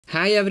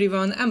Hi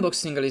everyone,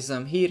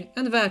 Unboxingalism here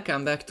and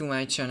welcome back to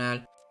my channel.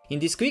 In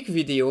this quick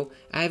video,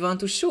 I want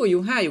to show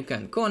you how you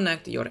can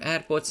connect your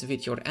AirPods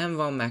with your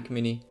M1 Mac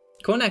Mini.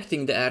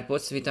 Connecting the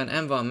AirPods with an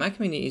M1 Mac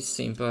Mini is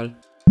simple.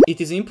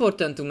 It is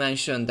important to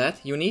mention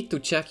that you need to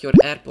check your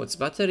AirPods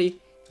battery,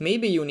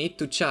 maybe you need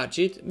to charge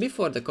it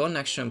before the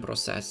connection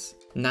process.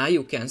 Now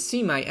you can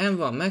see my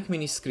M1 Mac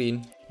Mini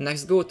screen.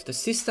 Next go to the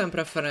System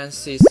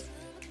Preferences,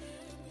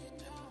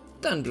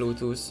 then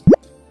Bluetooth.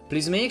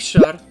 Please make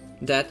sure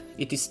that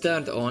it is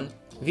turned on.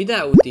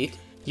 Without it,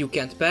 you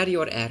can't pair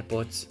your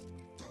AirPods.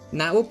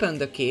 Now open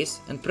the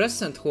case and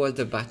press and hold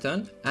the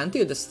button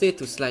until the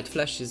status light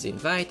flashes in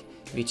white,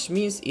 which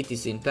means it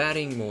is in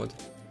pairing mode.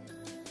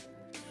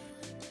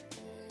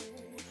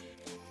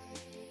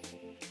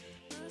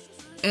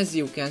 As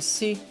you can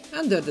see,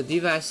 under the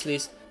device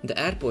list, the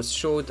AirPods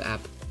showed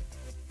up.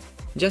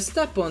 Just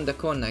tap on the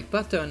connect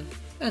button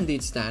and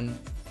it's done.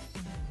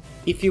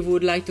 If you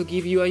would like to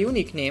give you a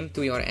unique name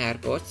to your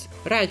AirPods,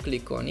 right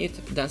click on it,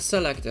 then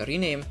select the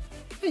rename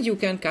and you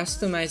can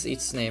customize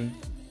its name.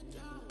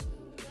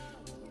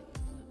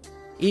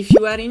 If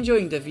you are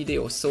enjoying the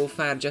video so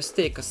far, just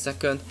take a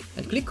second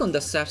and click on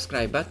the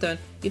subscribe button,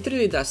 it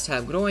really does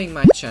help growing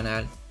my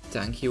channel.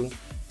 Thank you.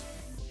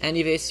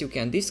 Anyways, you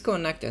can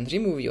disconnect and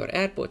remove your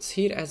AirPods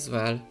here as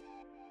well.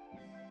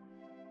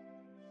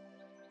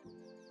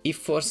 If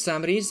for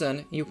some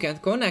reason you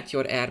can't connect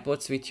your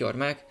AirPods with your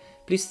Mac,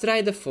 please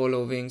try the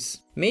followings.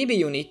 Maybe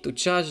you need to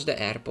charge the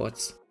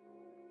AirPods.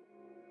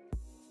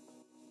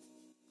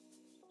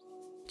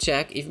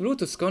 Check if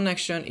Bluetooth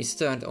connection is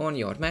turned on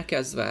your Mac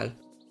as well.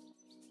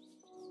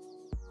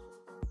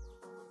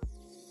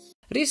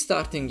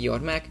 Restarting your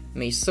Mac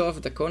may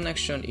solve the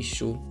connection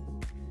issue.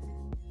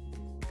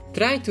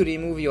 Try to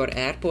remove your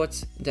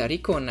AirPods, then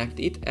reconnect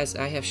it as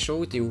I have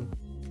showed you.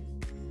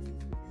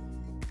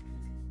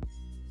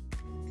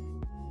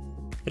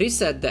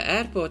 Reset the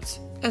AirPods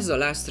as a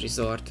last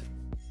resort.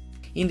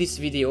 In this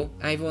video,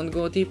 I won't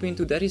go deep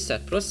into the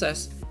reset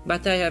process,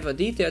 but I have a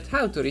detailed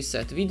how to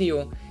reset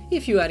video.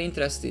 If you are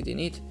interested in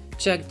it,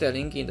 check the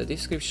link in the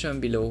description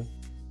below.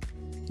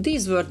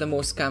 These were the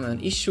most common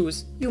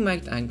issues you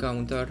might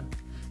encounter.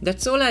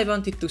 That's all I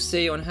wanted to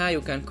say on how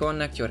you can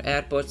connect your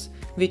AirPods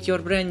with your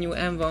brand new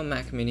M1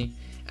 Mac Mini.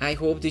 I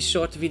hope this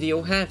short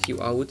video helped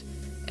you out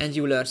and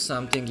you learned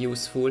something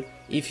useful.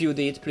 If you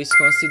did, please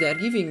consider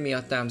giving me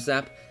a thumbs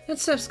up and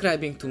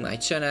subscribing to my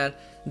channel.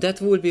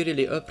 That would be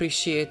really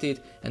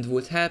appreciated and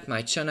would help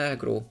my channel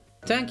grow.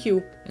 Thank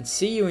you and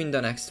see you in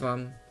the next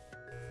one.